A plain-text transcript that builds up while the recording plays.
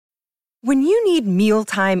When you need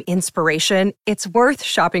mealtime inspiration, it's worth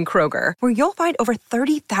shopping Kroger, where you'll find over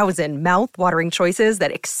 30,000 mouth-watering choices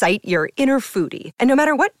that excite your inner foodie. And no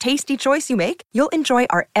matter what tasty choice you make, you'll enjoy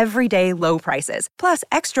our everyday low prices, plus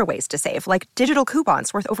extra ways to save, like digital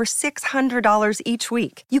coupons worth over $600 each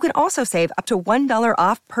week. You can also save up to $1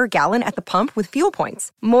 off per gallon at the pump with fuel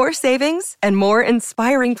points. More savings and more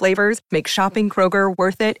inspiring flavors make shopping Kroger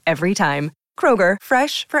worth it every time. Kroger,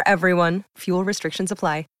 fresh for everyone. Fuel restrictions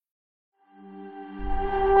apply.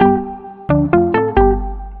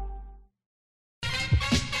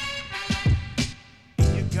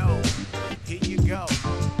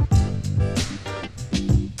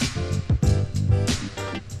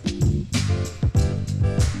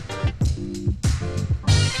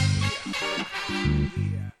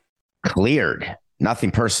 Cleared.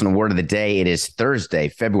 Nothing personal word of the day. It is Thursday,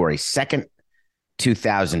 February 2nd,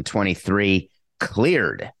 2023.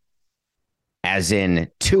 Cleared. As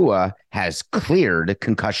in Tua has cleared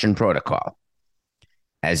concussion protocol.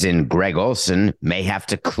 As in Greg Olsen may have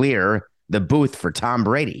to clear the booth for Tom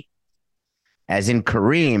Brady. As in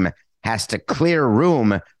Kareem has to clear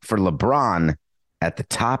room for LeBron at the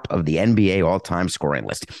top of the NBA all-time scoring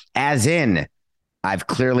list. As in, I've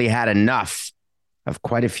clearly had enough of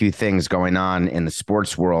quite a few things going on in the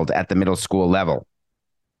sports world at the middle school level.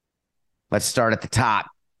 Let's start at the top,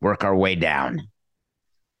 work our way down.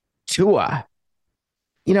 Tua.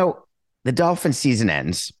 You know, the Dolphin season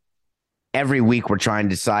ends. Every week we're trying to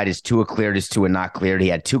decide, is Tua cleared, is Tua not cleared? He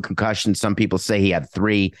had 2 concussions. Some people say he had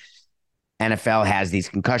 3. NFL has these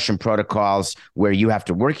concussion protocols where you have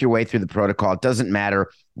to work your way through the protocol. It doesn't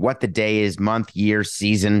matter what the day is, month, year,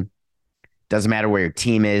 season. Doesn't matter where your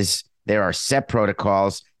team is. There are set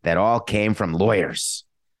protocols that all came from lawyers.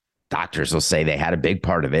 Doctors will say they had a big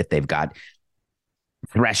part of it. They've got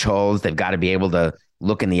thresholds. They've got to be able to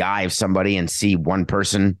look in the eye of somebody and see one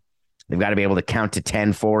person. They've got to be able to count to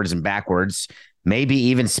 10 forwards and backwards, maybe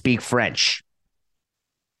even speak French.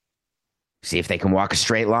 See if they can walk a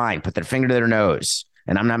straight line, put their finger to their nose.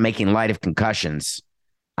 And I'm not making light of concussions.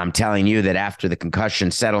 I'm telling you that after the concussion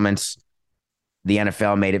settlements, the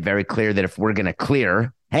NFL made it very clear that if we're going to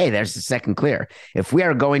clear, hey, there's the second clear. If we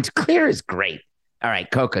are going to clear is great. All right,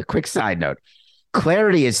 Coca, quick side note.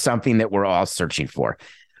 Clarity is something that we're all searching for.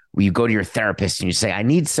 When you go to your therapist and you say, I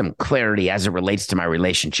need some clarity as it relates to my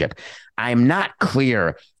relationship. I'm not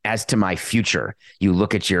clear as to my future. You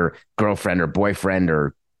look at your girlfriend or boyfriend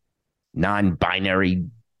or non-binary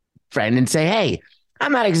friend and say, hey,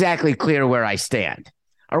 I'm not exactly clear where I stand.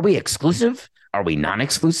 Are we exclusive? Are we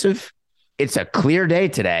non-exclusive? It's a clear day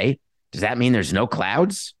today. Does that mean there's no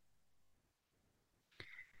clouds?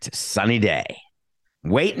 It's a sunny day.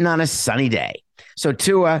 Waiting on a sunny day. So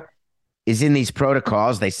Tua is in these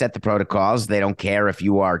protocols. They set the protocols. They don't care if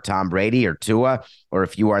you are Tom Brady or Tua or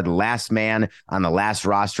if you are the last man on the last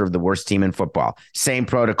roster of the worst team in football. Same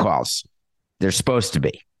protocols. They're supposed to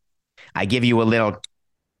be. I give you a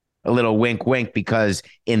little wink, wink, because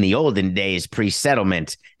in the olden days,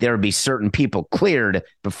 pre-settlement, there would be certain people cleared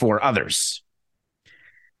before others.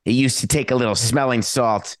 It used to take a little smelling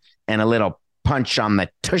salt and a little punch on the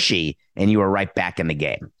tushy, and you were right back in the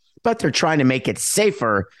game. But they're trying to make it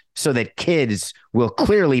safer so that kids will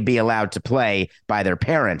clearly be allowed to play by their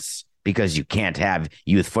parents, because you can't have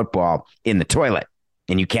youth football in the toilet,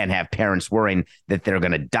 and you can't have parents worrying that they're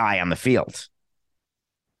going to die on the field.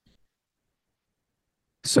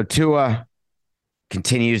 So Tua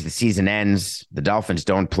continues. The season ends. The Dolphins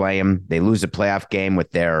don't play him. They lose a playoff game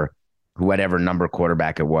with their whatever number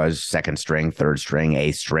quarterback it was, second string, third string,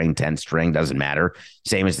 eighth string, 10th string, doesn't matter.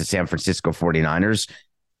 Same as the San Francisco 49ers.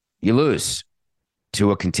 You lose.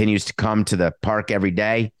 Tua continues to come to the park every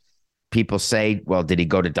day. People say, well, did he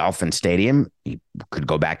go to Dolphin Stadium? He could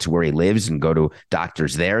go back to where he lives and go to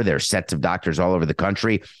doctors there. There are sets of doctors all over the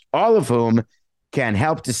country, all of whom can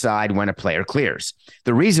help decide when a player clears.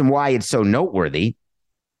 The reason why it's so noteworthy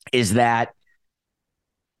is that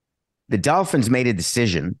the Dolphins made a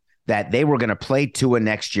decision that they were going to play Tua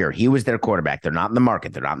next year. He was their quarterback. They're not in the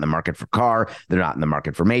market. They're not in the market for Carr. They're not in the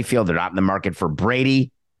market for Mayfield. They're not in the market for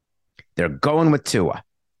Brady. They're going with Tua.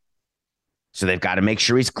 So they've got to make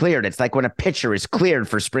sure he's cleared. It's like when a pitcher is cleared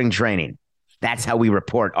for spring training. That's how we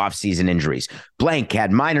report off-season injuries. Blank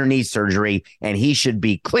had minor knee surgery, and he should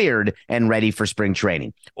be cleared and ready for spring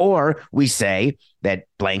training. Or we say that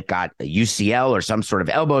Blank got a UCL or some sort of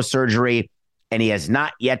elbow surgery, and he has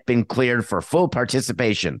not yet been cleared for full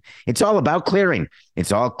participation. It's all about clearing.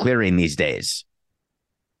 It's all clearing these days.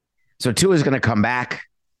 So Tua is going to come back,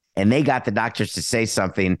 and they got the doctors to say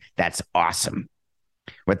something that's awesome.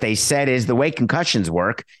 What they said is the way concussions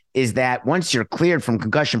work is that once you're cleared from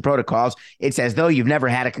concussion protocols, it's as though you've never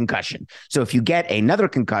had a concussion. So if you get another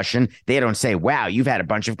concussion, they don't say, wow, you've had a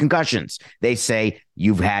bunch of concussions. They say,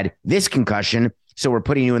 you've had this concussion, so we're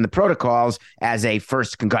putting you in the protocols as a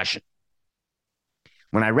first concussion.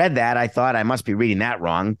 When I read that, I thought I must be reading that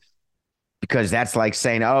wrong, because that's like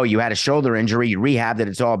saying, oh, you had a shoulder injury, you rehabbed it,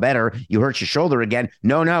 it's all better, you hurt your shoulder again.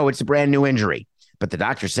 No, it's a brand new injury. But the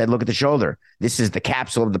doctor said, look at the shoulder. This is the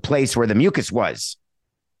capsule of the place where the mucus was.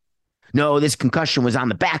 No, this concussion was on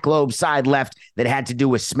the back lobe, side left, that had to do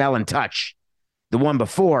with smell and touch. The one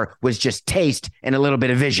before was just taste and a little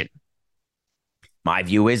bit of vision. My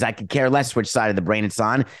view is I could care less which side of the brain it's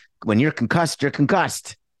on. When you're concussed, you're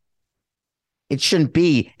concussed. It shouldn't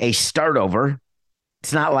be a start over.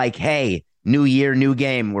 It's not like, hey, new year, new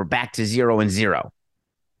game, we're back to 0-0.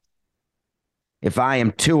 If I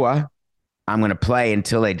am Tua, I'm going to play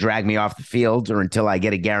until they drag me off the field or until I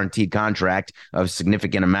get a guaranteed contract of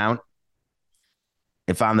significant amount.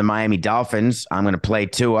 If I'm the Miami Dolphins, I'm going to play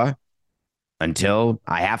Tua until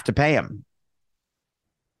I have to pay him.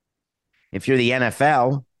 If you're the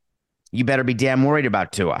NFL, you better be damn worried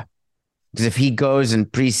about Tua. Because if he goes in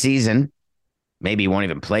preseason, maybe he won't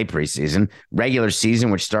even play preseason, regular season,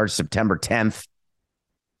 which starts September 10th.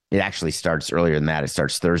 It actually starts earlier than that. It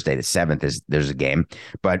starts Thursday the 7th. There's a game.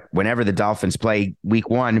 But whenever the Dolphins play week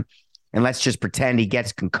 1, and let's just pretend he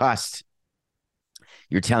gets concussed,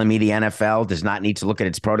 you're telling me the NFL does not need to look at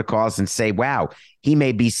its protocols and say, wow, he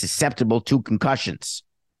may be susceptible to concussions.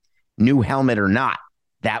 New helmet or not,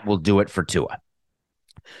 that will do it for Tua.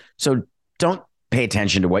 So don't pay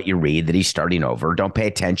attention to what you read that he's starting over. Don't pay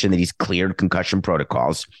attention that he's cleared concussion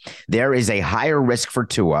protocols. There is a higher risk for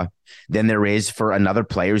Tua than there is for another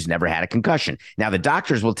player who's never had a concussion. Now, the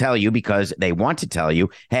doctors will tell you, because they want to tell you,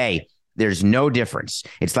 hey, there's no difference.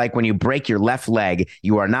 It's like when you break your left leg,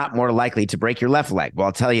 you are not more likely to break your left leg. Well,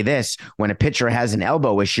 I'll tell you this, when a pitcher has an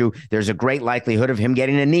elbow issue, there's a great likelihood of him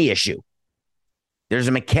getting a knee issue. There's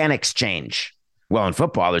a mechanics change. Well, in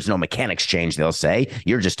football, there's no mechanics change, they'll say.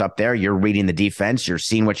 You're just up there, you're reading the defense, you're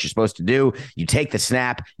seeing what you're supposed to do, you take the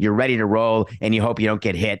snap, you're ready to roll, and you hope you don't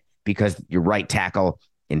get hit because your right tackle,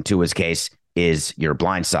 in Tua's case, is your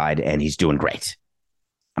blind side, and he's doing great.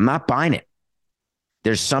 I'm not buying it.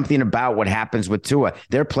 There's something about what happens with Tua.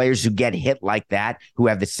 There are players who get hit like that, who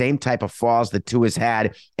have the same type of falls that Tua's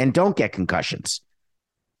had, and don't get concussions.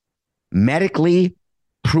 Medically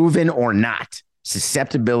proven or not,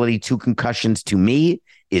 susceptibility to concussions to me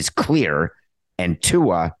is clear, and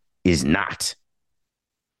Tua is not.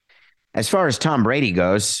 As far as Tom Brady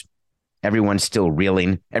goes, everyone's still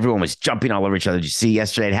reeling. Everyone was jumping all over each other. Did you see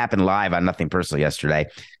yesterday? It happened live on Nothing Personal yesterday.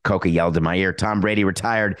 Coca yelled in my ear, Tom Brady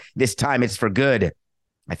retired. This time it's for good.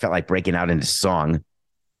 I felt like breaking out into song.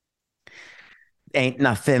 Ain't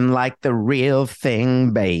nothing like the real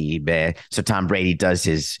thing, baby. So Tom Brady does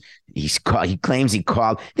he claims he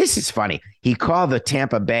called. This is funny. He called the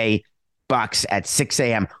Tampa Bay Bucks at 6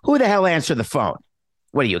 a.m. Who the hell answered the phone?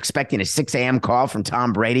 What are you expecting, a 6 a.m. call from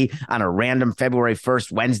Tom Brady on a random February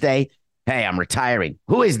 1st Wednesday? Hey, I'm retiring.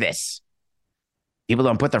 Who is this? People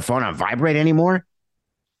don't put their phone on vibrate anymore?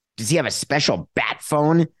 Does he have a special bat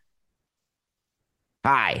phone?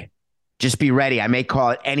 Hi, just be ready. I may call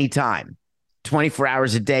at any time. 24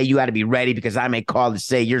 hours a day, you got to be ready because I may call to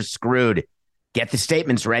say you're screwed. Get the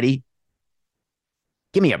statements ready.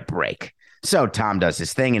 Give me a break. So Tom does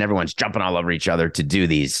his thing and everyone's jumping all over each other to do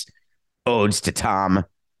these odes to Tom.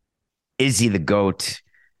 Is he the GOAT?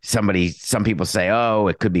 Some people say, oh,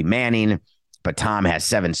 it could be Manning, but Tom has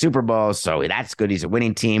 7 Super Bowls, so that's good. He's a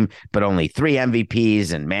winning team, but only 3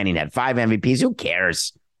 MVPs, and Manning had 5 MVPs. Who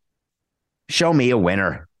cares? Show me a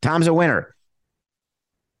winner. Tom's a winner.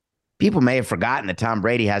 People may have forgotten that Tom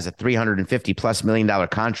Brady has a $350+ million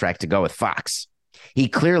contract to go with Fox. He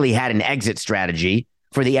clearly had an exit strategy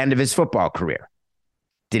for the end of his football career.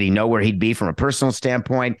 Did he know where he'd be from a personal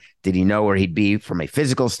standpoint? Did he know where he'd be from a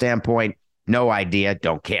physical standpoint? No idea.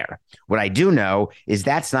 Don't care. What I do know is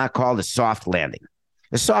that's not called a soft landing.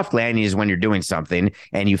 A soft landing is when you're doing something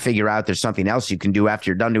and you figure out there's something else you can do after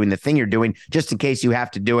you're done doing the thing you're doing, just in case you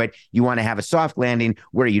have to do it. You want to have a soft landing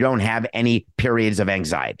where you don't have any periods of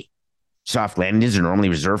anxiety. Soft landings are normally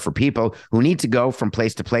reserved for people who need to go from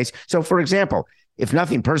place to place. So, for example, if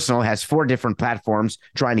Nothing Personal has 4 different platforms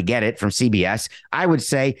trying to get it from CBS, I would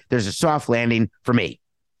say there's a soft landing for me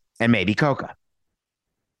and maybe Coca.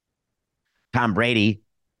 Tom Brady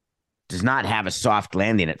does not have a soft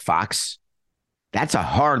landing at Fox. That's a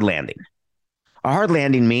hard landing. A hard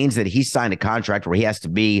landing means that he signed a contract where he has to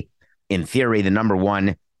be, in theory, the number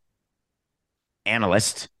 1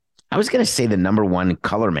 analyst. I was going to say the number 1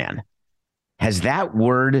 color man. Has that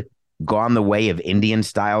word gone the way of Indian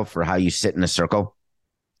style for how you sit in a circle.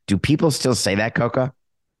 Do people still say that, Coca?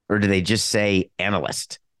 Or do they just say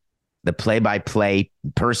analyst? The play-by-play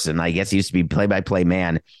person, I guess it used to be play-by-play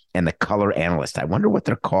man, and the color analyst. I wonder what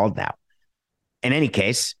they're called now. In any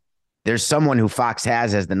case, there's someone who Fox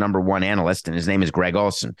has as the number one analyst, and his name is Greg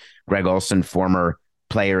Olsen. Greg Olsen, former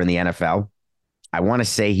player in the NFL. I want to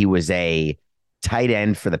say he was a tight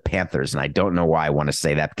end for the Panthers, and I don't know why I want to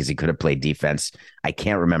say that because he could have played defense. I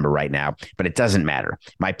can't remember right now, but it doesn't matter.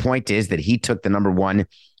 My point is that he took the number one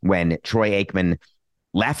when Troy Aikman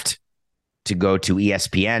left to go to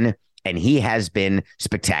ESPN, and he has been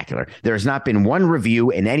spectacular. There has not been one review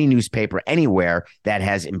in any newspaper anywhere that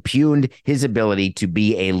has impugned his ability to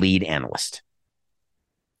be a lead analyst.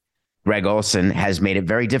 Greg Olsen has made it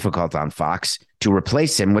very difficult on Fox to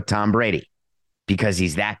replace him with Tom Brady because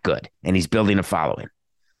he's that good and he's building a following.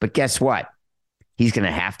 But guess what? He's going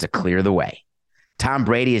to have to clear the way. Tom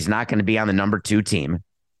Brady is not going to be on the number 2 team.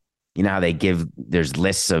 You know how there's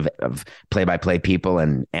lists of play-by-play people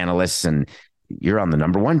and analysts, and you're on the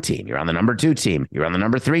number 1 team. You're on the number 2 team. You're on the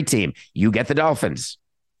number 3 team. You get the Dolphins.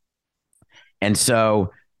 And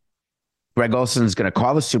so Greg Olsen's going to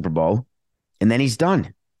call the Super Bowl, and then he's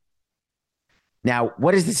done. Now,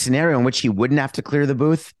 what is the scenario in which he wouldn't have to clear the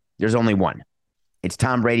booth? There's only one. It's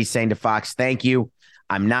Tom Brady saying to Fox, thank you.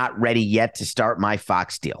 I'm not ready yet to start my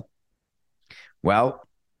Fox deal. Well,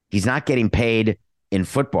 he's not getting paid in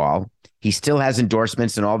football. He still has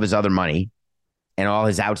endorsements and all of his other money and all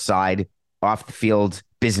his outside off the field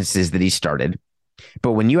businesses that he started.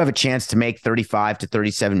 But when you have a chance to make $35 to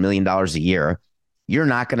 $37 million a year, you're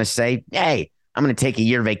not going to say, hey, I'm going to take a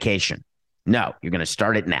year vacation. No, you're going to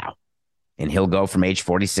start it now. And he'll go from age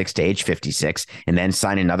 46 to age 56 and then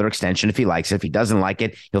sign another extension if he likes it. If he doesn't like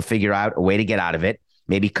it, he'll figure out a way to get out of it.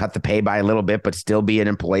 Maybe cut the pay by a little bit, but still be an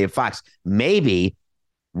employee of Fox. Maybe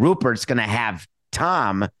Rupert's going to have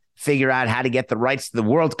Tom figure out how to get the rights to the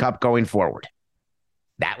World Cup going forward.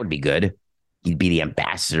 That would be good. He'd be the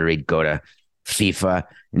ambassador. He'd go to FIFA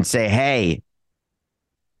and say, hey,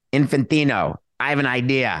 Infantino, I have an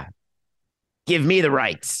idea. Give me the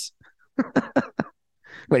rights.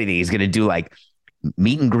 What do you think? He's going to do like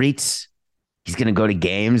meet and greets? He's going to go to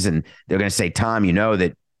games and they're going to say, Tom, you know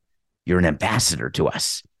that you're an ambassador to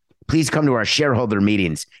us. Please come to our shareholder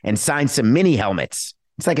meetings and sign some mini helmets.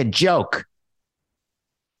 It's like a joke.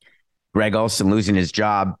 Greg Olsen losing his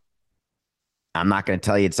job. I'm not going to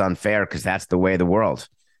tell you it's unfair because that's the way of the world.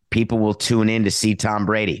 People will tune in to see Tom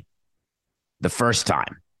Brady the first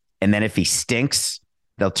time. And then if he stinks,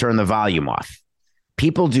 they'll turn the volume off.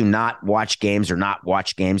 People do not watch games or not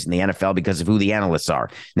watch games in the NFL because of who the analysts are.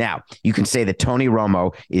 Now, you can say that Tony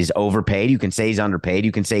Romo is overpaid. You can say he's underpaid.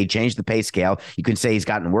 You can say he changed the pay scale. You can say he's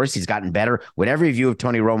gotten worse. He's gotten better. Whatever your view of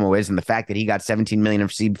Tony Romo is and the fact that he got $17 million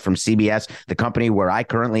from CBS, the company where I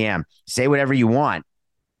currently am, say whatever you want.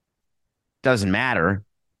 Doesn't matter.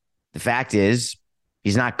 The fact is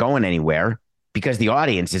he's not going anywhere because the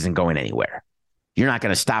audience isn't going anywhere. You're not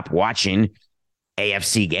going to stop watching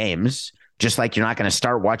AFC games. Just like you're not going to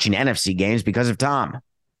start watching NFC games because of Tom.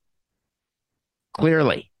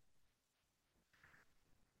 Clearly.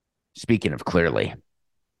 Speaking of clearly,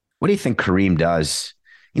 what do you think Kareem does?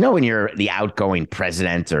 You know, when you're the outgoing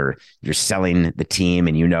president or you're selling the team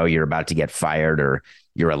and you know you're about to get fired or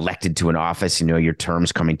you're elected to an office, you know your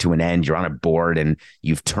term's coming to an end, you're on a board and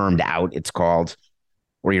you've termed out, it's called,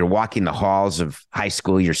 or you're walking the halls of high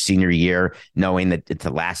school your senior year knowing that it's the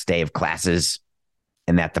last day of classes.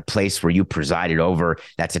 And that the place where you presided over,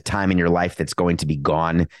 that's a time in your life that's going to be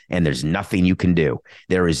gone and there's nothing you can do.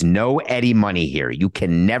 There is no Eddie money here. You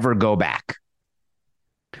can never go back.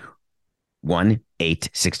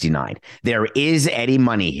 1-869. There is Eddie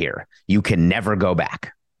money here. You can never go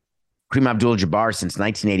back. Kareem Abdul-Jabbar, since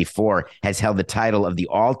 1984, has held the title of the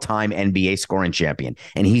all-time NBA scoring champion,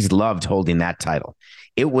 and he's loved holding that title.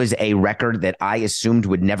 It was a record that I assumed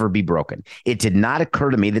would never be broken. It did not occur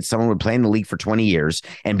to me that someone would play in the league for 20 years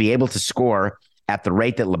and be able to score at the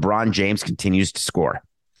rate that LeBron James continues to score.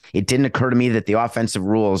 It didn't occur to me that the offensive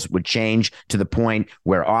rules would change to the point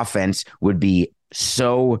where offense would be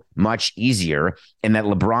so much easier and that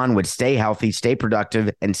LeBron would stay healthy, stay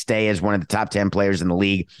productive, and stay as one of the top 10 players in the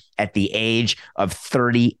league at the age of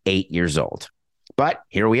 38 years old. But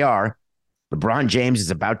here we are. LeBron James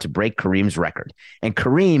is about to break Kareem's record, and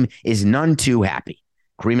Kareem is none too happy.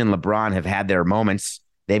 Kareem and LeBron have had their moments.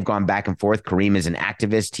 They've gone back and forth. Kareem is an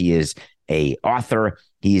activist. He is an author.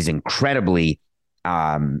 He is incredibly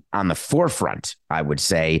on the forefront, I would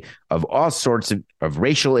say, of all sorts of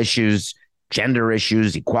racial issues, gender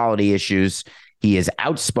issues, equality issues. He is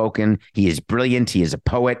outspoken. He is brilliant. He is a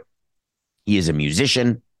poet. He is a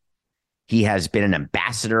musician. He has been an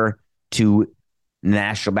ambassador to the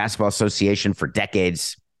National Basketball Association for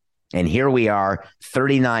decades. And here we are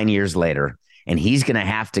 39 years later, and he's going to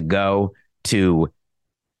have to go to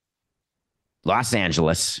Los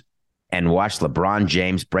Angeles and watch LeBron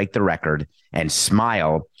James break the record and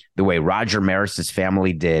smile the way Roger Maris's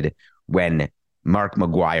family did when Mark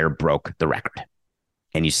McGwire broke the record.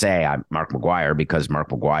 And you say I'm Mark McGwire because Mark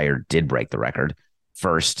McGwire did break the record.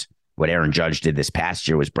 First, what Aaron Judge did this past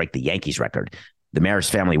year was break the Yankees record. The Maris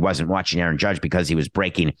family wasn't watching Aaron Judge because he was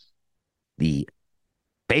breaking the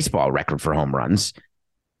baseball record for home runs.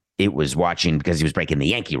 It was watching because he was breaking the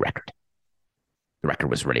Yankee record. The record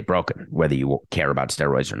was already broken, whether you care about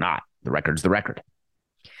steroids or not. The record's the record.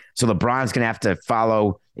 So LeBron's going to have to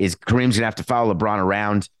follow, Kareem's going to have to follow LeBron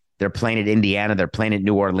around. They're playing at Indiana. They're playing at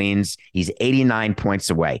New Orleans. He's 89 points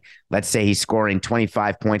away. Let's say he's scoring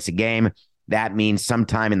 25 points a game. That means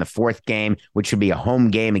sometime in the fourth game, which would be a home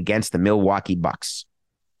game against the Milwaukee Bucks.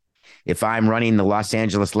 If I'm running the Los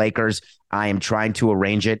Angeles Lakers, I am trying to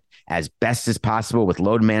arrange it as best as possible with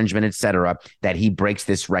load management, et cetera, that he breaks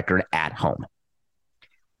this record at home.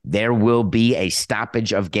 There will be a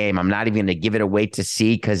stoppage of game. I'm not even going to give it a wait to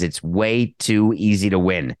see because it's way too easy to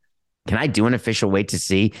win. Can I do an official wait to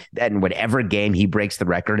see that in whatever game he breaks the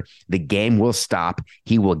record, the game will stop.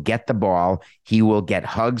 He will get the ball. He will get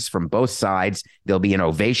hugs from both sides. There'll be an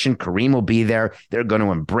ovation. Kareem will be there. They're going to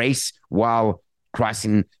embrace while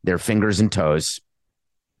crossing their fingers and toes.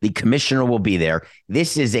 The commissioner will be there.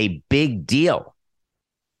 This is a big deal,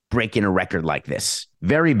 breaking a record like this.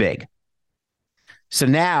 Very big. So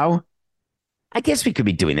now, I guess we could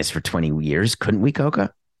be doing this for 20 years, couldn't we,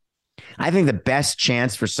 Coca? I think the best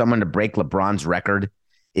chance for someone to break LeBron's record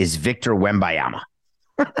is Victor Wembanyama.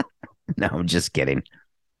 No, I'm just kidding.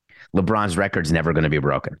 LeBron's record's never going to be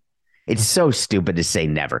broken. It's so stupid to say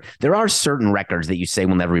never. There are certain records that you say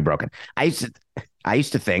will never be broken. I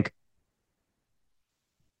used to think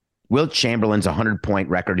Wilt Chamberlain's 100-point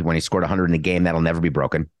record when he scored 100 in a game, that'll never be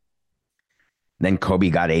broken. Then Kobe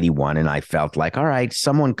got 81, and I felt like, all right,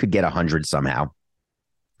 someone could get 100 somehow.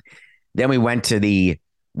 Then we went to the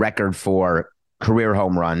record for career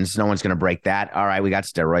home runs. No one's going to break that. All right, we got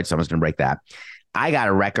steroids. Someone's going to break that. I got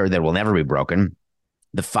a record that will never be broken.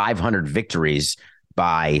 The 500 victories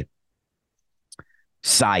by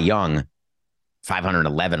Cy Young,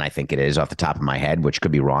 511, I think it is off the top of my head, which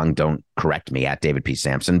could be wrong. Don't correct me at David P.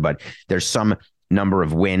 Sampson, but there's some number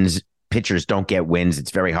of wins. Pitchers don't get wins.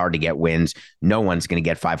 It's very hard to get wins. No one's going to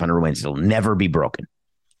get 500 wins. It'll never be broken.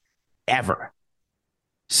 Ever.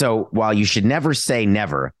 So while you should never say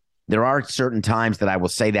never, there are certain times that I will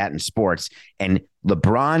say that in sports. And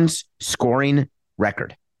LeBron's scoring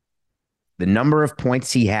record, the number of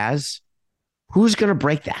points he has, who's going to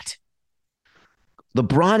break that?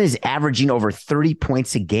 LeBron is averaging over 30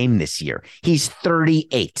 points a game this year. He's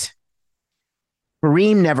 38.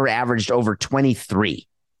 Kareem never averaged over 23.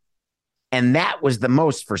 And that was the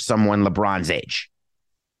most for someone LeBron's age.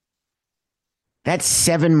 That's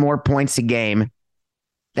 7 more points a game.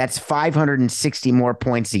 That's 560 more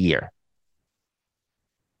points a year.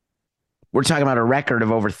 We're talking about a record of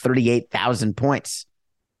over 38,000 points.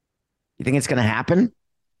 You think it's going to happen?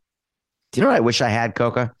 Do you know what I wish I had,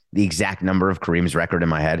 Coca? The exact number of Kareem's record in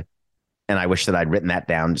my head. And I wish that I'd written that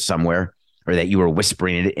down somewhere or that you were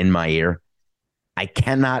whispering it in my ear. I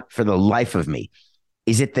cannot for the life of me.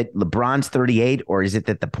 Is it that LeBron's 38 or is it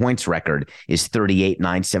that the points record is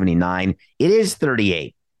 38,979? It is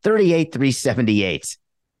 38,378.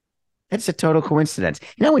 That's a total coincidence.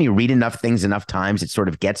 You know, when you read enough things enough times, it sort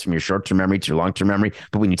of gets from your short-term memory to your long-term memory.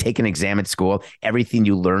 But when you take an exam at school, everything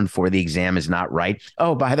you learn for the exam is not right.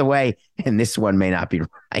 Oh, by the way, and this one may not be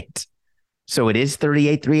right. So it is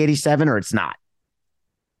 38,387 or it's not.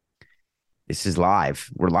 This is live.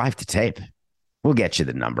 We're live to tape. We'll get you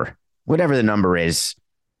the number. Whatever the number is,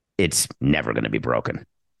 it's never going to be broken.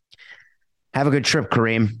 Have a good trip,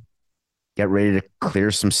 Kareem. Get ready to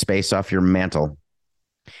clear some space off your mantle.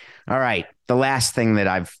 All right. The last thing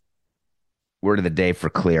that word of the day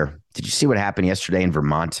for clear. Did you see what happened yesterday in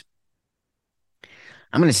Vermont?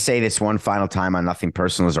 I'm going to say this one final time on Nothing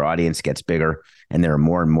Personal as our audience gets bigger and there are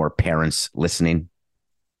more and more parents listening.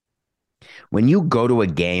 When you go to a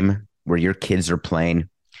game where your kids are playing,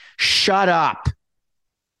 shut up.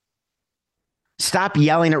 Stop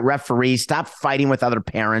yelling at referees. Stop fighting with other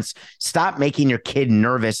parents. Stop making your kid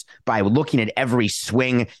nervous by looking at every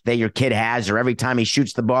swing that your kid has or every time he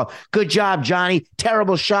shoots the ball. Good job, Johnny.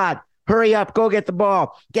 Terrible shot. Hurry up. Go get the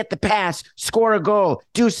ball. Get the pass. Score a goal.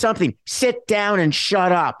 Do something. Sit down and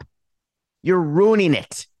shut up. You're ruining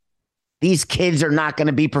it. These kids are not going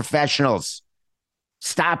to be professionals.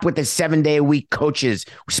 Stop with the 7-day-a-week coaches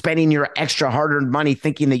spending your extra hard-earned money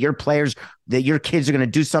thinking that your players, that your kids are going to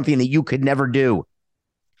do something that you could never do.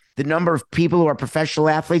 The number of people who are professional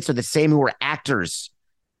athletes are the same who are actors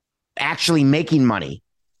actually making money,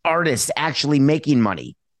 artists actually making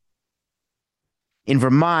money. In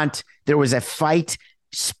Vermont, there was a fight,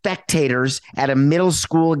 spectators at a middle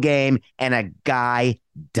school game, and a guy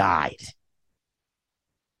died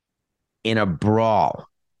in a brawl.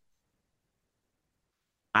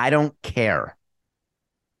 I don't care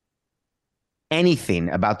anything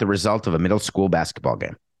about the result of a middle school basketball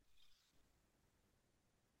game.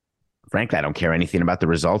 Frankly, I don't care anything about the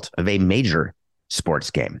result of a major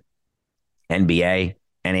sports game. NBA,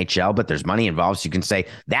 NHL, but there's money involved, so you can say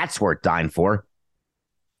that's worth dying for.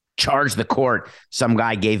 Charge the court. Some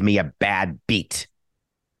guy gave me a bad beat.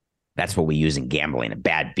 That's what we use in gambling. A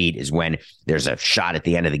bad beat is when there's a shot at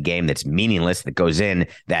the end of the game that's meaningless that goes in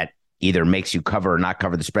that either makes you cover or not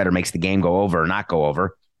cover the spread or makes the game go over or not go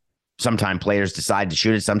over. Sometimes players decide to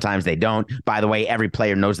shoot it. Sometimes they don't. By the way, every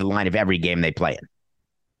player knows the line of every game they play in.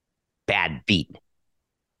 Bad beat.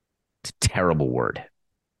 It's a terrible word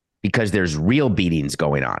because there's real beatings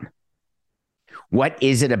going on. What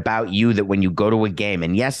is it about you that when you go to a game,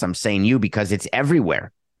 and yes, I'm saying you because it's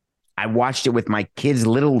everywhere. I watched it with my kids'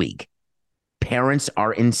 Little League. Parents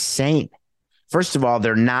are insane. First of all,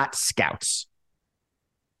 they're not scouts.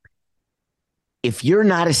 If you're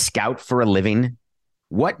not a scout for a living,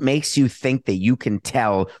 what makes you think that you can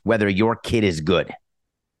tell whether your kid is good?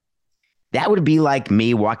 That would be like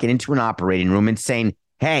me walking into an operating room and saying,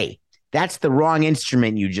 hey, that's the wrong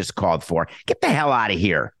instrument you just called for. Get the hell out of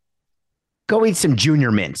here. Go eat some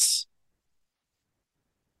Junior Mints.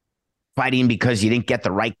 Fighting because you didn't get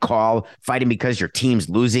the right call. Fighting because your team's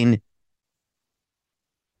losing.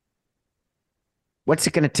 What's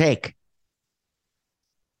it going to take?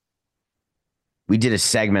 We did a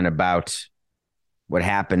segment about what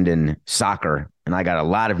happened in soccer, and I got a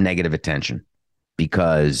lot of negative attention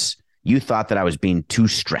because you thought that I was being too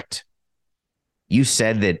strict. You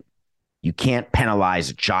said that you can't penalize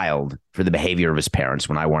a child for the behavior of his parents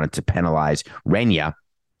when I wanted to penalize Renya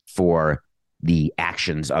for the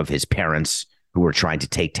actions of his parents who were trying to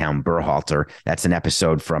take down Berhalter. That's an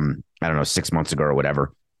episode from, 6 months ago or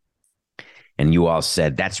whatever. And you all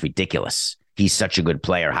said, that's ridiculous. He's such a good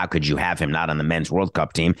player. How could you have him not on the men's World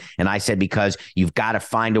Cup team? And I said, because you've got to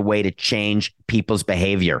find a way to change people's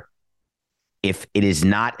behavior. If it is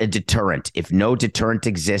not a deterrent, if no deterrent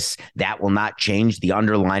exists, that will not change the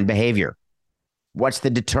underlying behavior. What's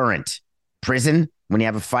the deterrent? Prison when you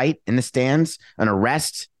have a fight in the stands? An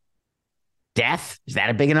arrest? Death? Is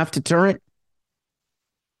that a big enough deterrent?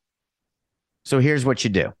 So here's what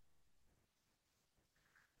you do.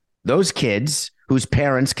 Those kids whose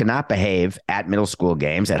parents cannot behave at middle school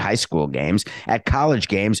games, at high school games, at college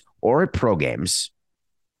games, or at pro games,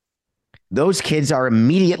 those kids are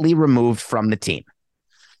immediately removed from the team.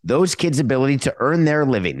 Those kids' ability to earn their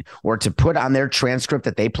living or to put on their transcript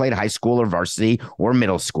that they played high school or varsity or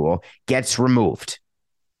middle school gets removed.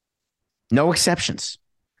 No exceptions.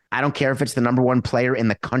 I don't care if it's the number one player in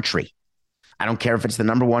the country. I don't care if it's the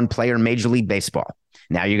number one player in Major League Baseball.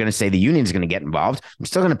 Now you're going to say the union's going to get involved. I'm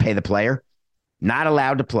still going to pay the player. Not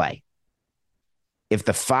allowed to play. If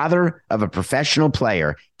the father of a professional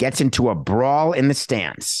player gets into a brawl in the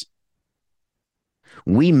stands,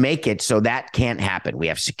 we make it so that can't happen. We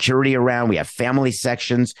have security around. We have family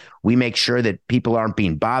sections. We make sure that people aren't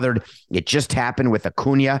being bothered. It just happened with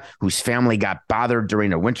Acuna, whose family got bothered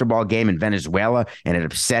during a winter ball game in Venezuela, and it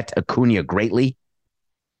upset Acuna greatly.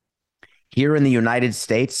 Here in the United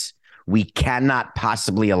States, we cannot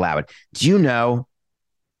possibly allow it. Do you know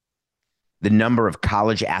the number of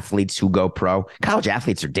college athletes who go pro? College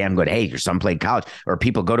athletes are damn good. Hey, your son played college. Or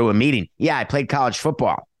people go to a meeting. Yeah, I played college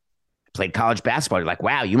football. Played college basketball. You're like,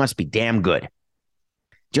 wow, you must be damn good.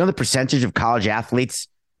 Do you know the percentage of college athletes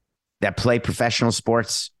that play professional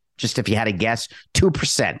sports? Just if you had to guess,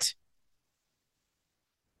 2%.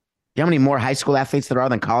 You know how many more high school athletes there are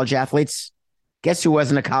than college athletes? Guess who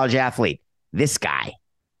wasn't a college athlete? This guy.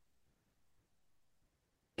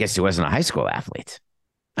 Guess who wasn't a high school athlete?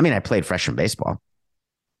 I mean, I played freshman baseball.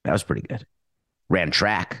 That was pretty good. Ran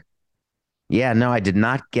track. Yeah, no, I did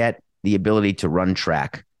not get the ability to run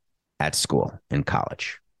track at school in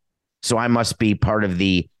college. So I must be part of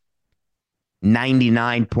the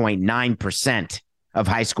 99.9% of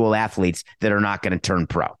high school athletes that are not going to turn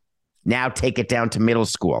pro. Now take it down to middle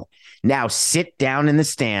school. Now sit down in the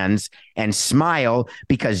stands and smile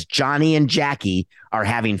because Johnny and Jackie are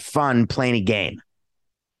having fun playing a game.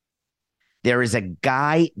 There is a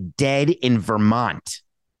guy dead in Vermont.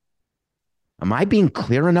 Am I being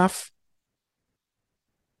clear enough?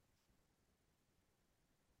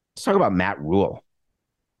 Let's talk about Matt Rule.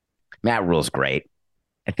 Matt Rule's great.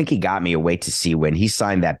 I think he got me a wait to see when he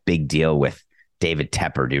signed that big deal with David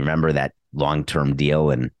Tepper. Do you remember that long-term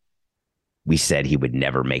deal? And we said he would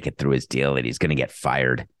never make it through his deal, that he's going to get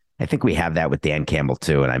fired. I think we have that with Dan Campbell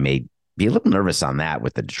too. And I may be a little nervous on that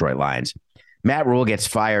with the Detroit Lions. Matt Rule gets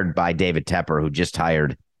fired by David Tepper, who just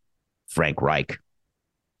hired Frank Reich.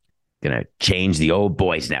 Going to change the old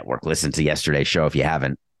boys network. Listen to yesterday's show if you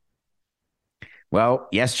haven't. Well,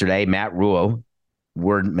 yesterday, Matt Rule,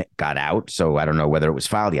 word got out, so I don't know whether it was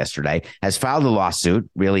filed yesterday, has filed a lawsuit.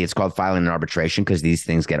 Really, it's called filing an arbitration because these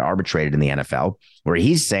things get arbitrated in the NFL, where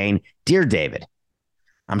he's saying, "Dear David,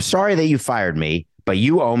 I'm sorry that you fired me, but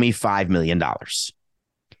you owe me $5 million.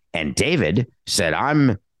 And David said,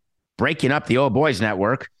 "I'm breaking up the old boys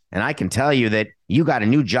network, and I can tell you that you got a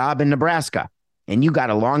new job in Nebraska, and you got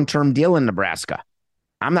a long-term deal in Nebraska.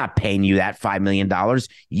 I'm not paying you that $5 million.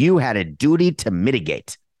 You had a duty to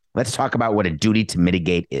mitigate." Let's talk about what a duty to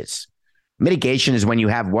mitigate is. Mitigation is when you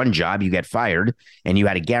have one job, you get fired, and you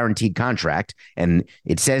had a guaranteed contract. And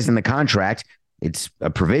it says in the contract, it's a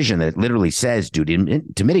provision that literally says duty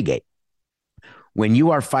to mitigate. When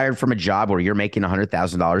you are fired from a job where you're making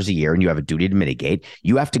 $100,000 a year and you have a duty to mitigate,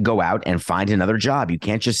 you have to go out and find another job. You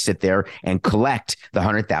can't just sit there and collect the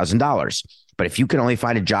 $100,000. But if you can only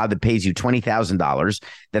find a job that pays you $20,000,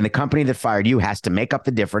 then the company that fired you has to make up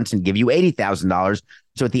the difference and give you $80,000.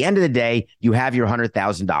 So at the end of the day, you have your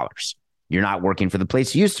 $100,000. You're not working for the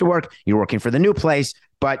place you used to work. You're working for the new place,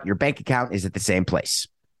 but your bank account is at the same place.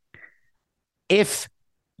 If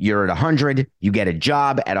you're at 100, you get a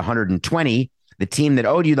job at 120. The team that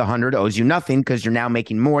owed you the 100 owes you nothing because you're now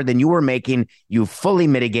making more than you were making. You've fully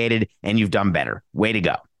mitigated and you've done better. Way to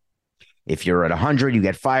go. If you're at 100, you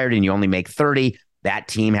get fired and you only make 30, that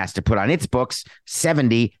team has to put on its books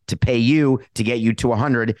 70 to pay you to get you to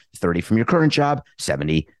 100, 30 from your current job,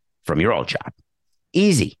 70 from your old job.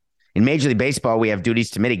 Easy. In Major League Baseball, we have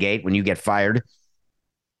duties to mitigate when you get fired,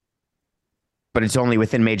 but it's only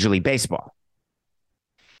within Major League Baseball.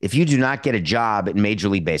 If you do not get a job in Major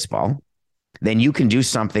League Baseball, then you can do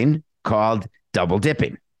something called double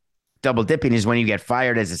dipping. Double dipping is when you get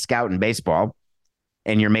fired as a scout in baseball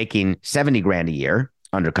and you're making $70,000 a year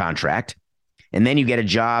under contract. And then you get a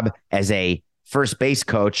job as a first base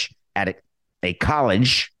coach at a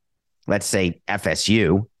college, let's say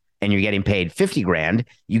FSU, and you're getting paid $50,000.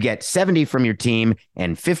 You get 70 from your team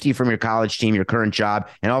and 50 from your college team, your current job.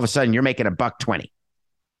 And all of a sudden you're making $120,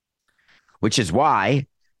 which is why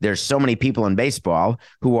there's so many people in baseball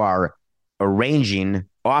who are arranging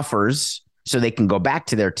offers so they can go back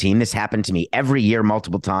to their team. This happened to me every year,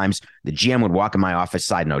 multiple times. The GM would walk in my office.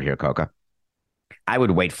 Side note here, Coca. I would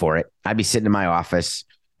wait for it. I'd be sitting in my office,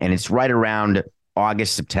 and it's right around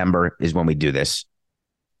August, September is when we do this.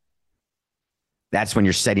 That's when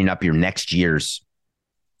you're setting up your next year's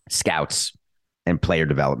scouts and player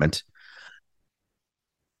development.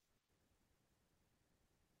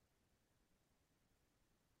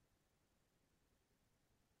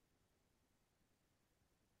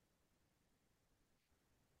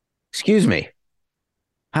 Excuse me.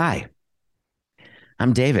 Hi,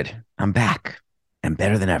 I'm David. I'm back and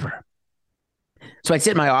better than ever. So I'd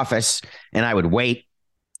sit in my office and I would wait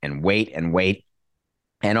and wait and wait.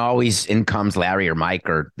 And always in comes Larry or Mike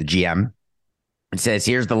or the GM and says,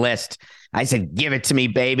 "Here's the list." I said, "Give it to me,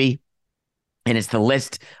 baby." And it's the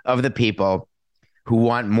list of the people who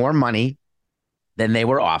want more money than they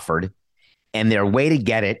were offered. And their way to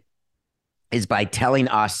get it is by telling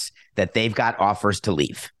us that they've got offers to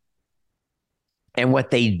leave. And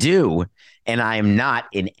what they do, and I am not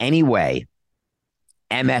in any way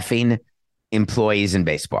MFing employees in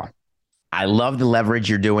baseball. I love the leverage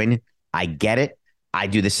you're doing. I get it. I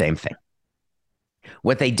do the same thing.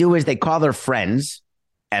 What they do is they call their friends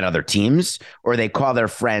at other teams, or they call their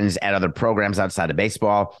friends at other programs outside of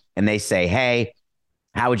baseball, and they say, "Hey,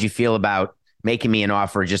 how would you feel about making me an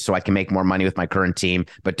offer just so I can make more money with my current team?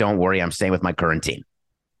 But don't worry, I'm staying with my current team."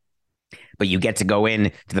 But you get to go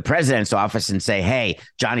in to the president's office and say, "Hey,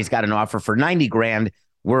 Johnny's got an offer for $90,000.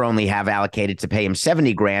 We're only have allocated to pay him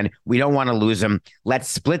 $70,000. We don't want to lose him. Let's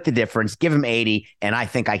split the difference, give him 80, and I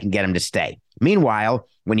think I can get him to stay." Meanwhile,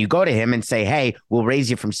 when you go to him and say, "Hey, we'll raise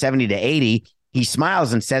you from 70 to 80, he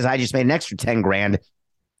smiles and says, "I just made an extra $10,000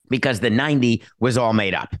 because the 90 was all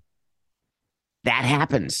made up." That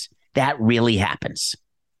happens. That really happens.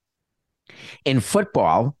 In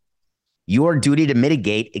football, your duty to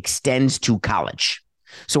mitigate extends to college.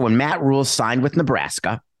 So when Matt Rule signed with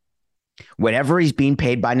Nebraska, whatever he's being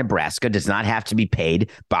paid by Nebraska does not have to be paid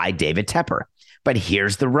by David Tepper. But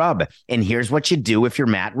here's the rub, and here's what you do if you're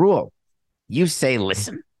Matt Rule. You say,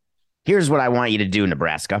 "Listen, Here's what I want you to do,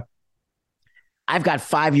 Nebraska. I've got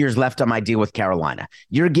 5 years left on my deal with Carolina.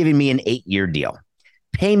 You're giving me an 8-year deal.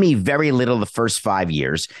 Pay me very little the first 5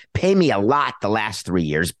 years. Pay me a lot the last 3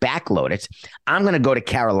 years. Backload it. I'm going to go to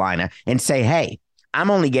Carolina and say, hey,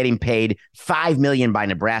 I'm only getting paid $5 million by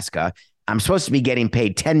Nebraska. I'm supposed to be getting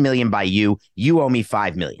paid $10 million by you. You owe me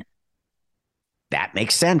 $5 million. That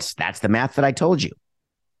makes sense. That's the math that I told you.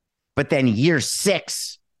 But then year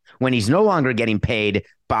 6, when he's no longer getting paid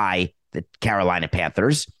by the Carolina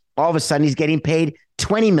Panthers, all of a sudden he's getting paid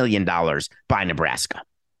 $20 million by Nebraska.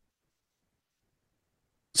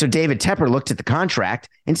 So David Tepper looked at the contract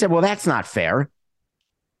and said, well, that's not fair.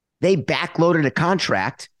 They backloaded a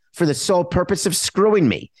contract for the sole purpose of screwing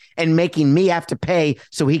me and making me have to pay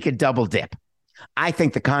so he could double dip. I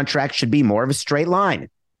think the contract should be more of a straight line.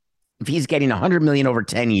 If he's getting $100 million over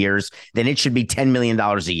 10 years, then it should be $10 million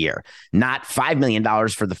a year, not $5 million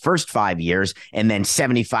for the first 5 years and then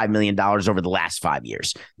 $75 million over the last 5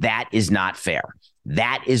 years. That is not fair.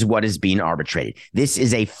 That is what is being arbitrated. This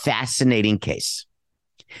is a fascinating case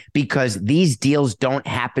because these deals don't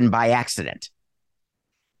happen by accident.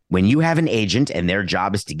 When you have an agent and their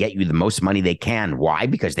job is to get you the most money they can, why?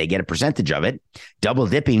 Because they get a percentage of it. Double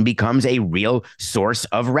dipping becomes a real source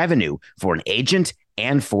of revenue for an agent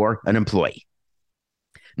and for an employee.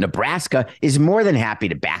 Nebraska is more than happy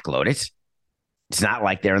to backload it. It's not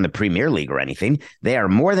like they're in the Premier League or anything. They are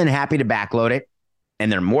more than happy to backload it,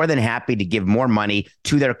 and they're more than happy to give more money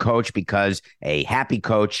to their coach because a happy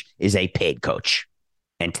coach is a paid coach.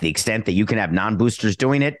 And to the extent that you can have non-boosters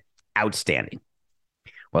doing it, outstanding.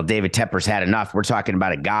 Well, David Tepper's had enough. We're talking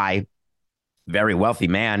about a guy, very wealthy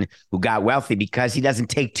man, who got wealthy because he doesn't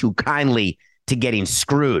take too kindly to getting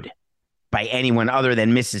screwed by anyone other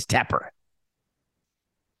than Mrs. Tepper.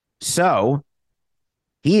 So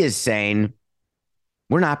he is saying,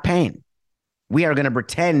 we're not paying. We are going to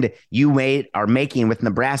pretend you are making with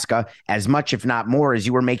Nebraska as much, if not more, as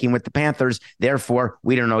you were making with the Panthers. Therefore,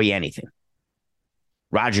 we don't owe you anything.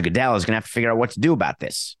 Roger Goodell is going to have to figure out what to do about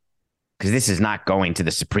this because this is not going to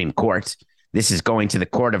the Supreme Court. This is going to the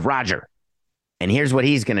court of Roger. And here's what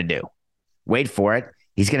he's going to do. Wait for it.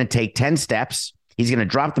 He's going to take 10 steps. He's going to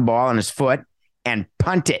drop the ball on his foot and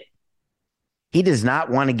punt it. He does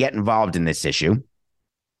not want to get involved in this issue.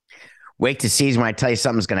 Wait to see when I tell you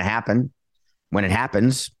something's going to happen. When it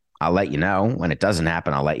happens, I'll let you know. When it doesn't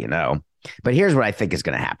happen, I'll let you know. But here's what I think is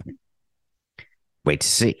going to happen. Wait to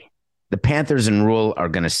see. The Panthers and Rule are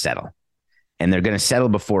going to settle, and they're going to settle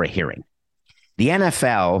before a hearing. The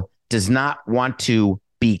NFL does not want to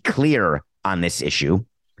be clear on this issue.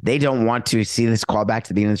 They don't want to see this call back to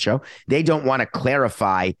the beginning of the show. They don't want to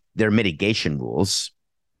clarify their mitigation rules.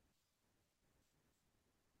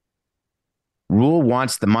 Rule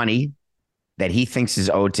wants the money that he thinks is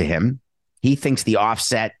owed to him. He thinks the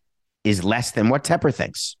offset is less than what Tepper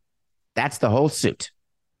thinks. That's the whole suit.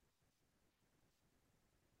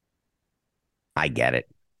 I get it.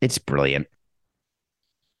 It's brilliant.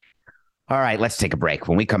 All right, let's take a break.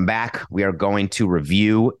 When we come back, we are going to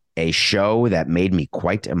review a show that made me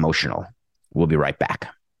quite emotional. We'll be right back.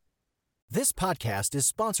 This podcast is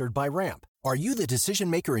sponsored by Ramp. Are you the decision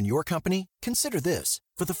maker in your company? Consider this.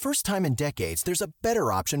 For the first time in decades, there's a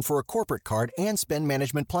better option for a corporate card and spend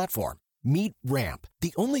management platform. Meet Ramp,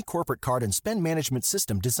 the only corporate card and spend management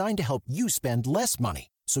system designed to help you spend less money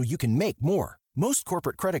so you can make more. Most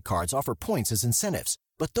corporate credit cards offer points as incentives,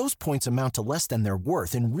 but those points amount to less than their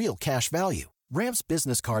worth in real cash value. Ramp's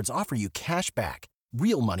business cards offer you cash back,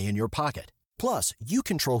 real money in your pocket. Plus, you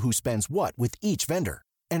control who spends what with each vendor.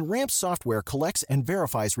 And Ramp's software collects and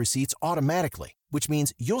verifies receipts automatically, which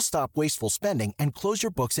means you'll stop wasteful spending and close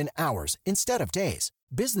your books in hours instead of days.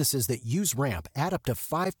 Businesses that use Ramp add up to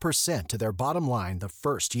 5% to their bottom line the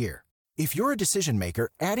first year. If you're a decision maker,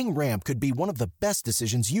 adding Ramp could be one of the best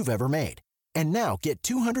decisions you've ever made. And now get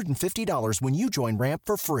 $250 when you join Ramp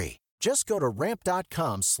for free. Just go to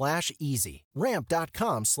ramp.com/easy.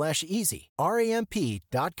 Ramp.com/easy.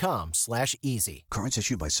 RAMP.com/easy. Cards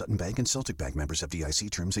issued by Sutton Bank and Celtic Bank, members FDIC.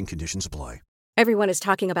 Terms and conditions apply. Everyone is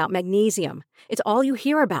talking about magnesium. It's all you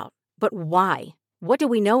hear about. But why? What do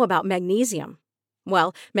we know about magnesium?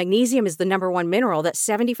 Well, magnesium is the #1 mineral that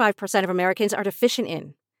 75% of Americans are deficient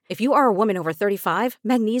in. If you are a woman over 35,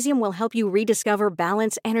 magnesium will help you rediscover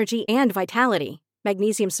balance, energy, and vitality.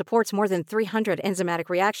 Magnesium supports more than 300 enzymatic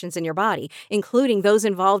reactions in your body, including those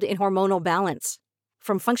involved in hormonal balance.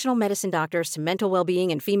 From functional medicine doctors to mental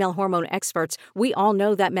well-being and female hormone experts, we all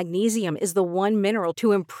know that magnesium is the one mineral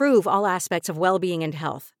to improve all aspects of well-being and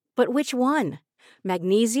health. But which one?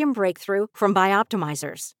 Magnesium Breakthrough from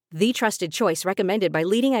Bioptimizers, the trusted choice recommended by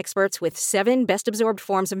leading experts with 7 best-absorbed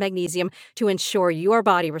forms of magnesium to ensure your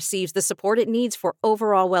body receives the support it needs for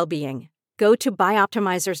overall well-being. Go to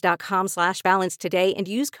bioptimizers.com/balance today and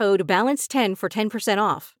use code BALANCE10 for 10%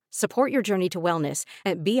 off. Support your journey to wellness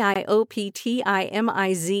at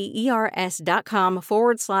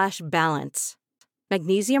bioptimizers.com/balance.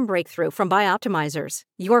 Magnesium Breakthrough from Bioptimizers,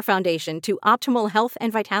 your foundation to optimal health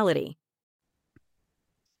and vitality.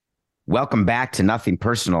 Welcome back to Nothing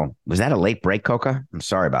Personal. Was that a late break, Coca? I'm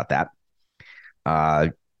sorry about that.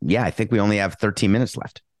 Yeah, I think we only have 13 minutes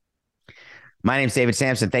left. My name's David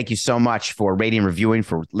Sampson. Thank you so much for rating and reviewing,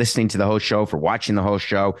 for listening to the whole show, for watching the whole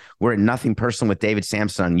show. We're at Nothing Personal with David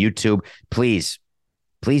Sampson on YouTube. Please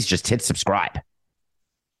just hit subscribe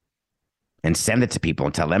and send it to people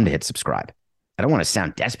and tell them to hit subscribe. I don't want to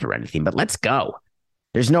sound desperate or anything, but let's go.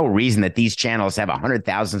 There's no reason that these channels have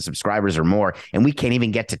 100,000 subscribers or more, and we can't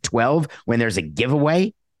even get to 12 when there's a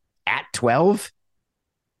giveaway at 12.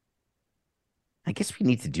 I guess we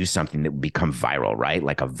need to do something that would become viral, right?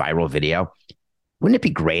 Like a viral video. Wouldn't it be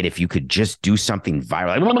great if you could just do something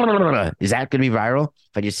viral? Is that going to be viral?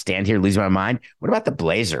 If I just stand here and lose my mind? What about the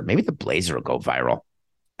blazer? Maybe the blazer will go viral.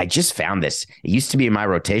 I just found this. It used to be in my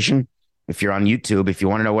rotation. If you're on YouTube, if you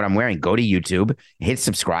want to know what I'm wearing, go to YouTube, hit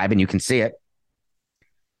subscribe, and you can see it.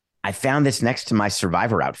 I found this next to my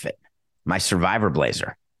Survivor outfit, my Survivor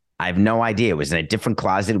blazer. I have no idea. It was in a different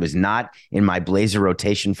closet. It was not in my blazer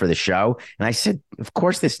rotation for the show. And I said, of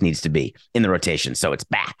course this needs to be in the rotation. So it's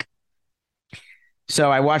back.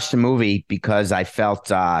 So I watched a movie because I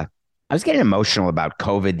felt I was getting emotional about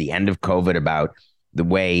COVID, the end of COVID, about the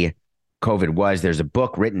way COVID was. There's a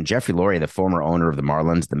book written, Jeffrey Lurie, the former owner of the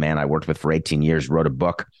Marlins, the man I worked with for 18 years, wrote a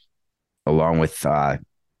book along with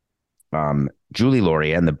Julie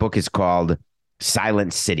Lurie, and the book is called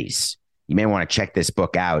Silent Cities. You may want to check this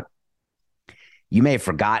book out. You may have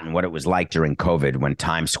forgotten what it was like during COVID, when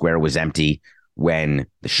Times Square was empty, when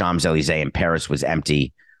the Champs-Élysées in Paris was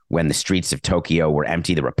empty, when the streets of Tokyo were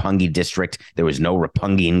empty, the Roppongi district, there was no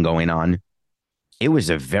Roppongiing going on. It was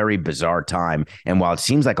a very bizarre time. And while it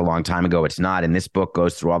seems like a long time ago, it's not. And this book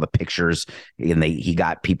goes through all the pictures, and he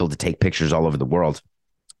got people to take pictures all over the world.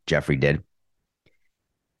 Jeffrey did.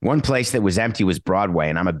 One place that was empty was Broadway,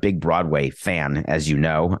 and I'm a big Broadway fan, as you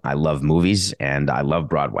know. I love movies, and I love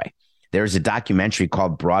Broadway. There's a documentary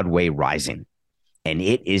called Broadway Rising, and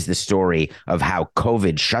it is the story of how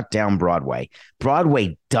COVID shut down Broadway.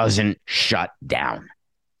 Broadway doesn't shut down.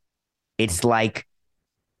 It's like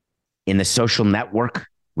in The Social Network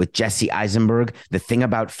with Jesse Eisenberg, the thing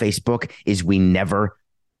about Facebook is we never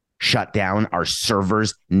shut down. Our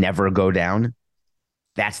servers never go down.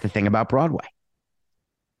 That's the thing about Broadway.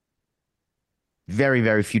 Very,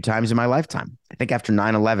 very few times in my lifetime. I think after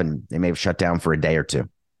 9/11, they may have shut down for a day or two.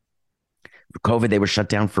 For COVID, they were shut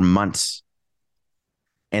down for months.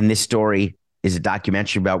 And this story is a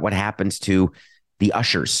documentary about what happens to the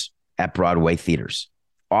ushers at Broadway theaters.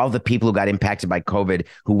 All the people who got impacted by COVID,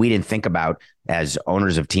 who we didn't think about as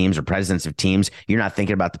owners of teams or presidents of teams. You're not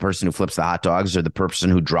thinking about the person who flips the hot dogs or the person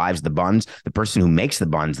who drives the buns, the person who makes the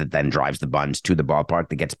buns that then drives the buns to the ballpark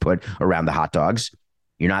that gets put around the hot dogs.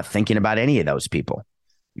 You're not thinking about any of those people.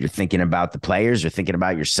 You're thinking about the players. You're thinking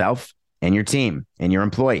about yourself and your team and your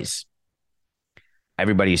employees.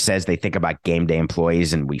 Everybody who says they think about game day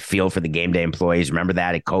employees, and we feel for the game day employees. Remember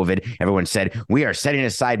that at COVID, everyone said, we are setting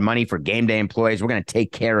aside money for game day employees. We're going to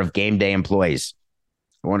take care of game day employees.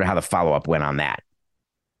 I wonder how the follow-up went on that.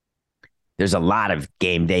 There's a lot of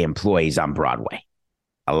game day employees on Broadway.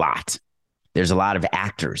 A lot. There's a lot of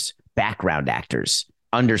actors, background actors,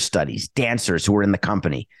 understudies, dancers who are in the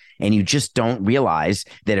company. And you just don't realize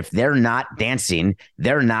that if they're not dancing,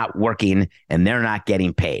 they're not working, and they're not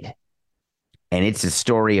getting paid. And it's a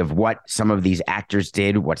story of what some of these actors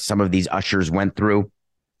did, what some of these ushers went through,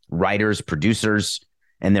 writers, producers,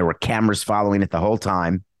 and there were cameras following it the whole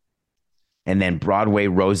time. And then Broadway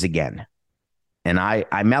rose again. And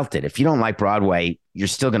I melted. If you don't like Broadway, you're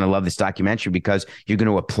still going to love this documentary because you're going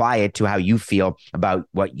to apply it to how you feel about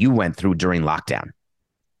what you went through during lockdown.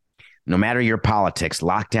 No matter your politics,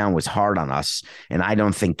 lockdown was hard on us. And I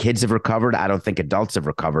don't think kids have recovered. I don't think adults have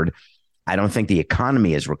recovered. I don't think the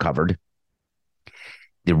economy has recovered.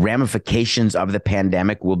 The ramifications of the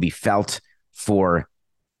pandemic will be felt for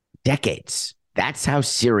decades. That's how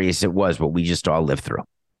serious it was, what we just all lived through.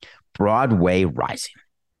 Broadway Rising.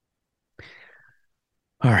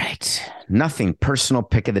 All right. Nothing personal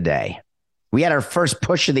pick of the day. We had our first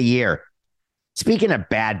push of the year. Speaking of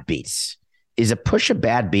bad beats, is a push a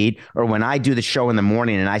bad beat, or when I do the show in the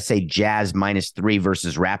morning and I say Jazz -3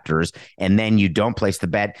 versus Raptors, and then you don't place the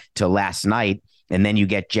bet till last night and then you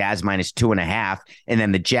get Jazz minus 2.5, and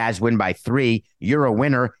then the Jazz win by 3, you're a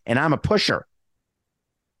winner, and I'm a pusher.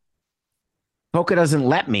 Poca doesn't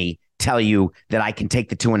let me tell you that I can take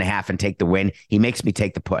the 2.5 and take the win. He makes me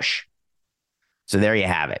take the push. So there you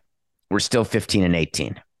have it. We're still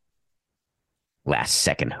 15-18. Last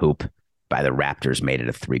second hoop by the Raptors made it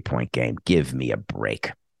a 3-point game. Give me a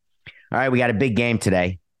break. All right, we got a big game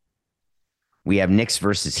today. We have Knicks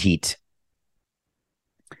versus Heat.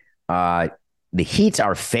 The Heat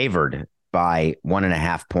are favored by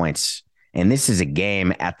 1.5 points, and this is a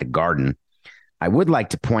game at the Garden. I would like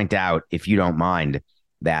to point out, if you don't mind,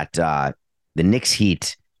 that the Knicks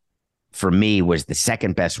Heat, for me, was the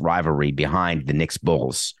second best rivalry behind the Knicks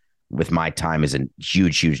Bulls with my time as a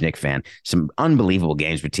huge Knicks fan. Some unbelievable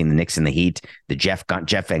games between the Knicks and the Heat, the Jeff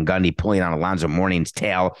Van Gundy pulling on Alonzo Mourning's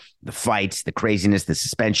tail, the fights, the craziness, the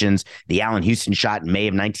suspensions, the Allen Houston shot in May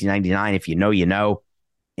of 1999, if you know, you know,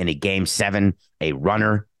 in a Game 7, a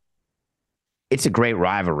runner. It's a great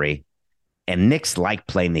rivalry, and Knicks like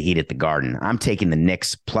playing the Heat at the Garden. I'm taking the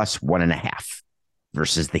Knicks plus 1.5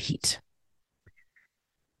 versus the Heat.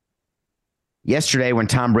 Yesterday, when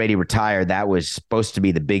Tom Brady retired, that was supposed to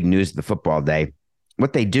be the big news of the football day.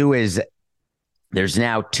 What they do is there's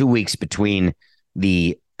now 2 weeks between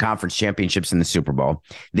the conference championships and the Super Bowl.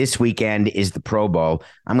 This weekend is the Pro Bowl.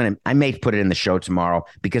 I may put it in the show tomorrow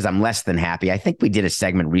because I'm less than happy. I think we did a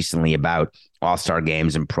segment recently about All-Star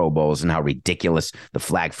games and Pro Bowls and how ridiculous the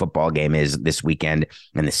flag football game is this weekend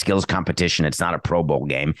and the skills competition. It's not a Pro Bowl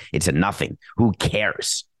game. It's a nothing. Who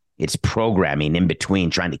cares? It's programming in between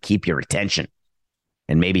trying to keep your attention.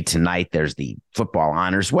 And maybe tonight there's the football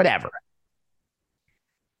honors, whatever.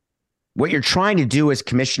 What you're trying to do as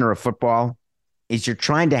commissioner of football is you're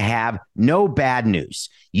trying to have no bad news.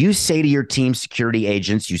 You say to your team security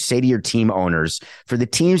agents, you say to your team owners, for the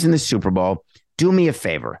teams in the Super Bowl, do me a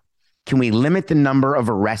favor. Can we limit the number of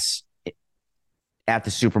arrests at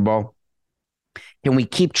the Super Bowl? Can we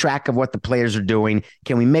keep track of what the players are doing?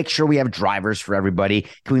 Can we make sure we have drivers for everybody?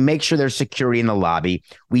 Can we make sure there's security in the lobby?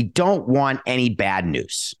 We don't want any bad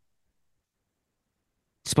news.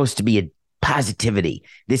 It's supposed to be a positivity.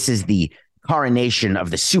 This is the coronation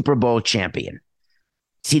of the Super Bowl champion.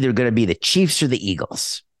 It's either going to be the Chiefs or the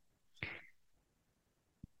Eagles.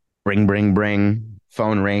 Bring.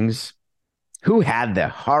 Phone rings. Who had the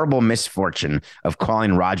horrible misfortune of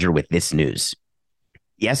calling Roger with this news?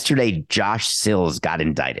 Yesterday, Josh Sills got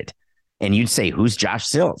indicted. And you'd say, who's Josh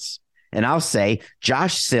Sills? And I'll say,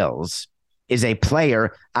 Josh Sills is a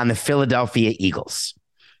player on the Philadelphia Eagles,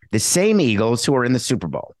 the same Eagles who are in the Super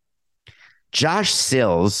Bowl. Josh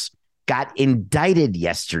Sills got indicted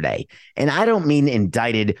yesterday. And I don't mean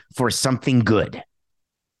indicted for something good.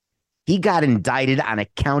 He got indicted on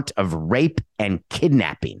account of rape and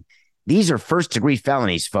kidnapping. These are first-degree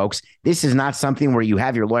felonies, folks. This is not something where you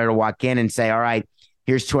have your lawyer walk in and say, all right,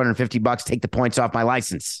 here's $250, take the points off my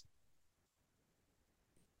license.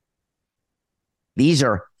 These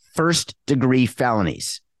are first-degree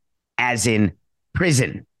felonies, as in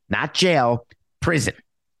prison, not jail, prison.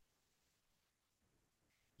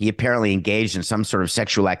 He apparently engaged in some sort of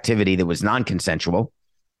sexual activity that was non-consensual,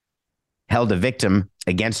 held a victim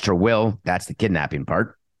against her will. That's the kidnapping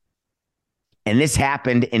part. And this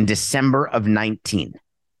happened in December of 19.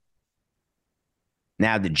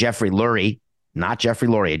 Now, the Jeffrey Lurie, not Jeffrey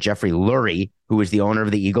Lurie, Jeffrey Lurie, who is the owner of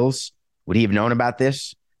the Eagles, would he have known about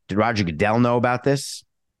this? Did Roger Goodell know about this?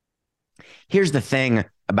 Here's the thing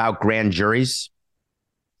about grand juries.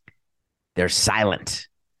 They're silent.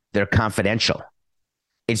 They're confidential.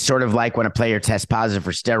 It's sort of like when a player tests positive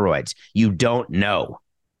for steroids. You don't know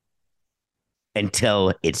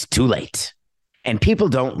until it's too late. And people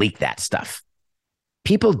don't leak that stuff.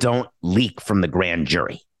 People don't leak from the grand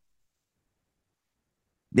jury.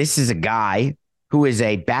 This is a guy who is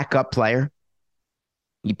a backup player.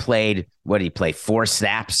 He played, 4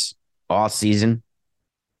 snaps all season.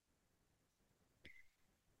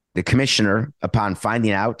 The commissioner, upon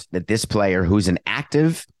finding out that this player, who's an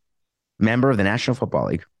active member of the National Football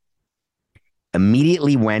League,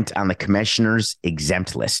 immediately went on the commissioner's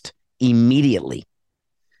exempt list. Immediately.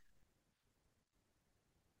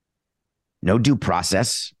 No due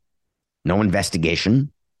process. No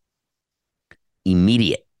investigation.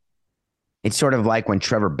 Immediate. It's sort of like when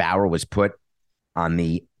Trevor Bauer was put on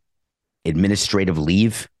the administrative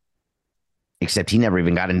leave, except he never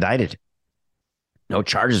even got indicted. No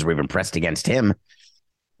charges were even pressed against him.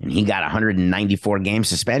 And he got a 194-game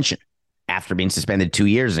suspension after being suspended 2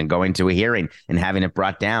 years and going to a hearing and having it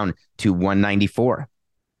brought down to 194.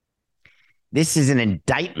 This is an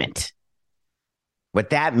indictment. What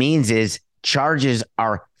that means is charges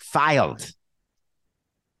are filed.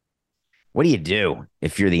 What do you do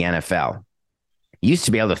if you're the NFL? You used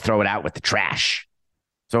to be able to throw it out with the trash.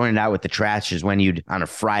 Throwing it out with the trash is when you'd, on a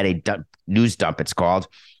Friday news dump, it's called,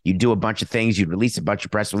 you'd do a bunch of things. You'd release a bunch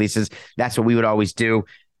of press releases. That's what we would always do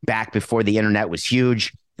back before the internet was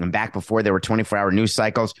huge. And back before there were 24-hour news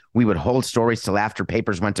cycles, we would hold stories till after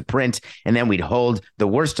papers went to print. And then we'd hold the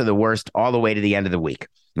worst of the worst all the way to the end of the week.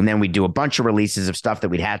 And then we'd do a bunch of releases of stuff that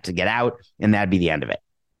we'd have to get out. And that'd be the end of it.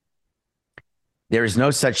 There is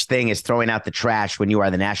no such thing as throwing out the trash when you are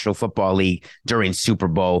the National Football League during Super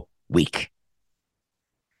Bowl week.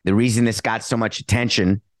 The reason this got so much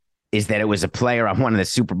attention is that it was a player on one of the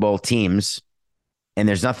Super Bowl teams, and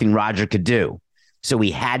there's nothing Roger could do. So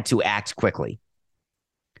he had to act quickly.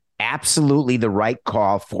 Absolutely the right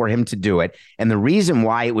call for him to do it. And the reason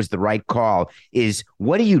why it was the right call is,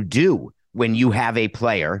 what do you do when you have a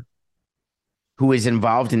player who is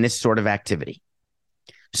involved in this sort of activity?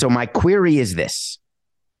 So my query is this.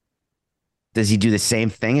 Does he do the same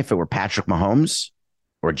thing if it were Patrick Mahomes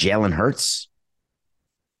or Jalen Hurts?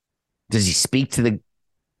 Does he speak to the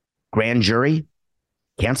grand jury?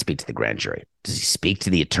 Can't speak to the grand jury. Does he speak to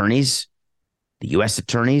the attorneys, the U.S.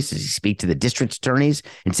 attorneys? Does he speak to the district attorneys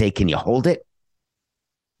and say, can you hold it?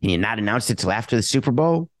 Can you not announce it till after the Super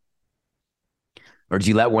Bowl? Or do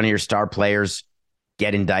you let one of your star players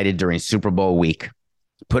get indicted during Super Bowl week,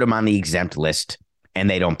 put them on the exempt list, and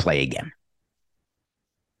they don't play again?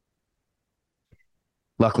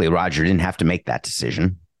 Luckily, Roger didn't have to make that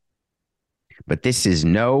decision. But this is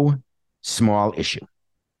no small issue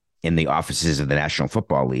in the offices of the National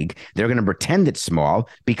Football League. They're going to pretend it's small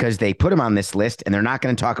because they put him on this list and they're not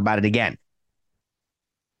going to talk about it again.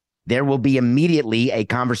 There will be immediately a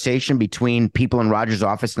conversation between people in Roger's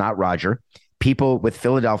office, not Roger, people with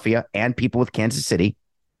Philadelphia and people with Kansas City,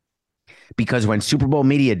 because when Super Bowl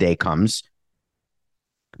Media Day comes,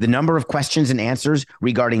 the number of questions and answers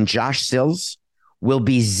regarding Josh Sills will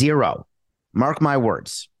be zero. Mark my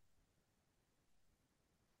words.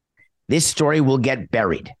 This story will get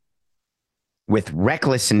buried with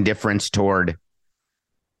reckless indifference toward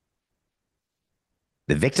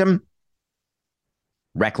the victim,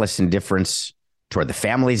 reckless indifference toward the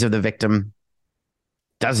families of the victim.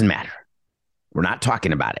 Doesn't matter. We're not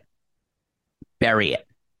talking about it. Bury it.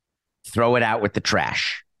 Throw it out with the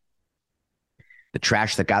trash. The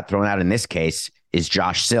trash that got thrown out in this case is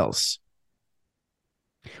Josh Sills.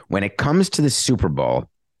 When it comes to the Super Bowl,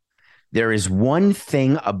 there is one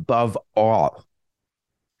thing above all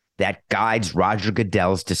that guides Roger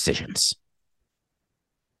Goodell's decisions.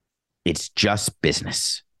 It's just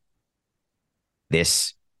business.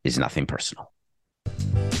 This is nothing personal.